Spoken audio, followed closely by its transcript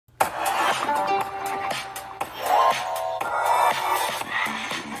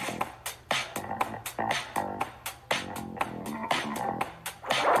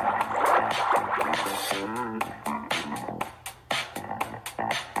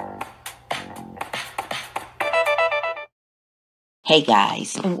Hey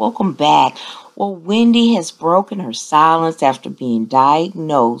guys, and welcome back. Well, Wendy has broken her silence after being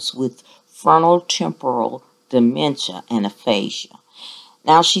diagnosed with frontotemporal dementia and aphasia.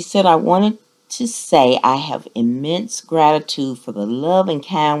 Now, she said, I wanted to say I have immense gratitude for the love and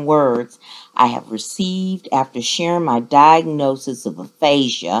kind words I have received after sharing my diagnosis of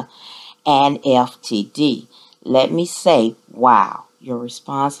aphasia and FTD. Let me say, wow, your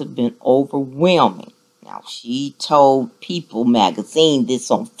response has been overwhelming. Now, she told People magazine this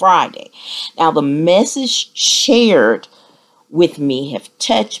on Friday. Now, the message shared with me have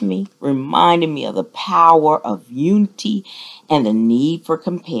touched me, reminded me of the power of unity and the need for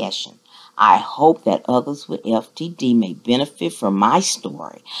compassion. I hope that others with FTD may benefit from my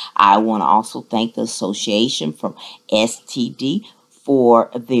story. I want to also thank the Association from STD for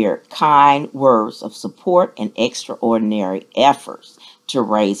their kind words of support and extraordinary efforts to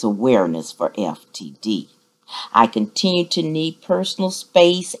raise awareness for FTD. I continue to need personal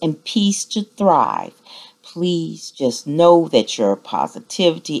space and peace to thrive. Please just know that your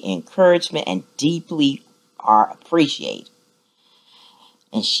positivity, encouragement, and deeply are appreciated.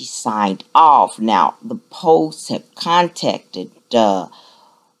 And she signed off. Now, the posts have contacted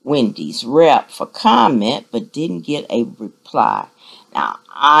Wendy's rep for comment, but didn't get a reply. Now,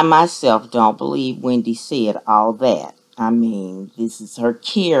 I myself don't believe Wendy said all that. I mean, this is her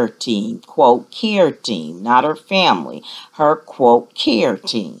care team, quote, care team, not her family. Her, quote, care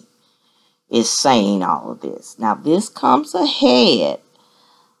team is saying all of this. Now, this comes ahead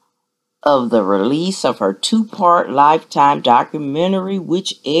of the release of her two-part Lifetime documentary,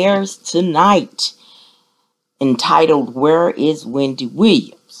 which airs tonight, entitled Where is Wendy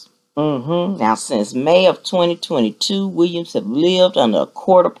Williams? Now, since May of 2022, Williams have lived under a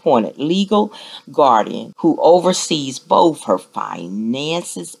court-appointed legal guardian who oversees both her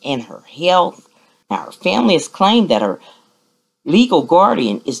finances and her health. Now, her family has claimed that her legal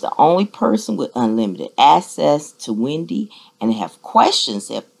guardian is the only person with unlimited access to Wendy and have questions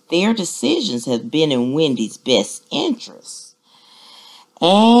if their decisions have been in Wendy's best interests.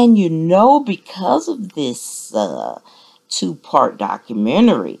 And because of this two-part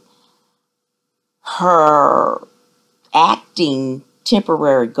documentary, her acting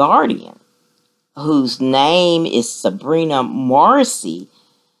temporary guardian, whose name is Sabrina Morrissey,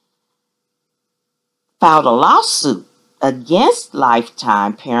 filed a lawsuit against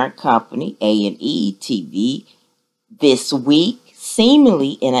Lifetime parent company A&E TV this week,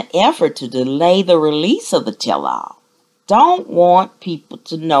 seemingly in an effort to delay the release of the tell-all. Don't want people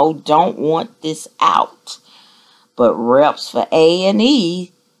to know, don't want this out. But reps for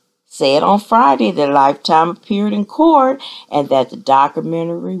A&E said on Friday that Lifetime appeared in court and that the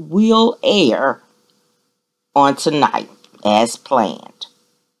documentary will air on tonight as planned.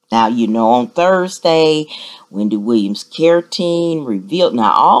 Now, on Thursday, Wendy Williams' care team revealed.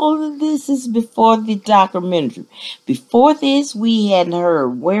 Now, all of this is before the documentary. Before this, we hadn't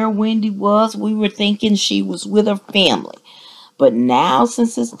heard where Wendy was. We were thinking she was with her family. But now,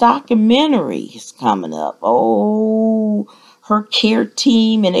 since this documentary is coming up, her care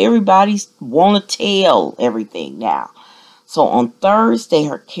team and everybody's want to tell everything now. So on Thursday,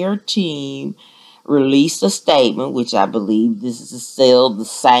 her care team released a statement, which I believe this is still the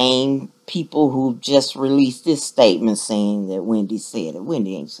same people who just released this statement saying that Wendy said it.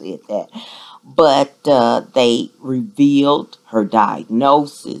 Wendy ain't said that. But they revealed her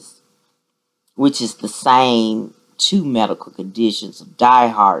diagnosis, which is the same two medical conditions of Die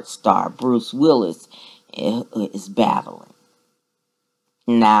Hard star Bruce Willis is battling.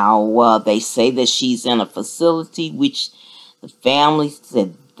 Now, they say that she's in a facility, which the family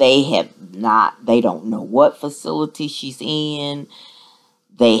said they don't know what facility she's in.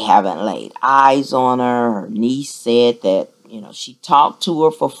 They haven't laid eyes on her. Her niece said that, she talked to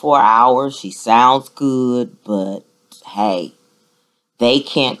her for 4 hours. She sounds good, but hey, they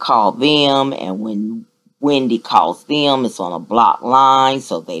can't call them. And when Wendy calls them, it's on a block line,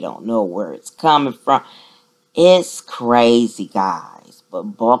 so they don't know where it's coming from. It's crazy, guys. But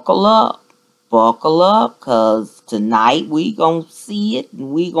buckle up, because tonight we gonna see it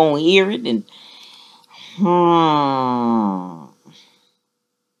and we gonna hear it. And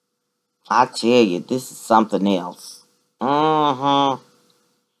I tell you, this is something else. Now,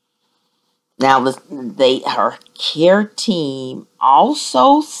 her care team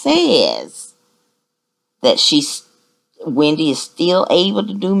also says that Wendy is still able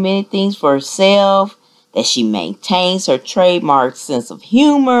to do many things for herself, that she maintains her trademark sense of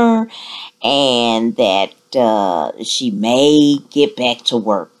humor, and that she may get back to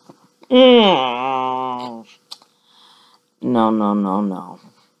work. No.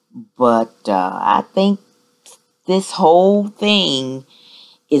 But I think this whole thing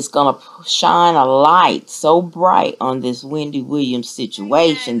is going to shine a light so bright on this Wendy Williams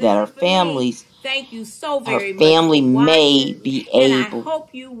situation that her family's Thank you so very her family much for may watching, be and I able hope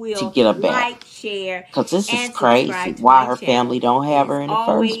you will to get her back. like, share, Because this is and crazy. subscribe to Why my her channel. family don't have It her is in the first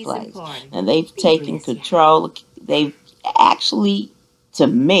always place. important. And they've Be taken blessed, control. They've actually, to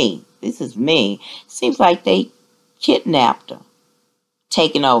me, this is me, seems like they kidnapped her.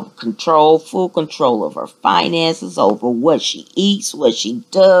 Taking over control, full control of her finances, over what she eats, what she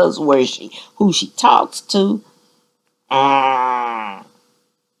does, who she talks to.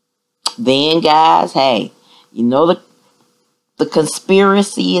 Then, guys, hey, you know the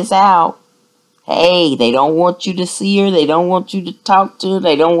conspiracy is out. Hey, they don't want you to see her. They don't want you to talk to her.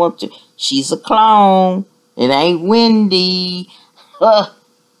 They don't want to. She's a clone. It ain't Wendy.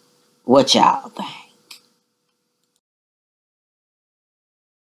 What y'all think?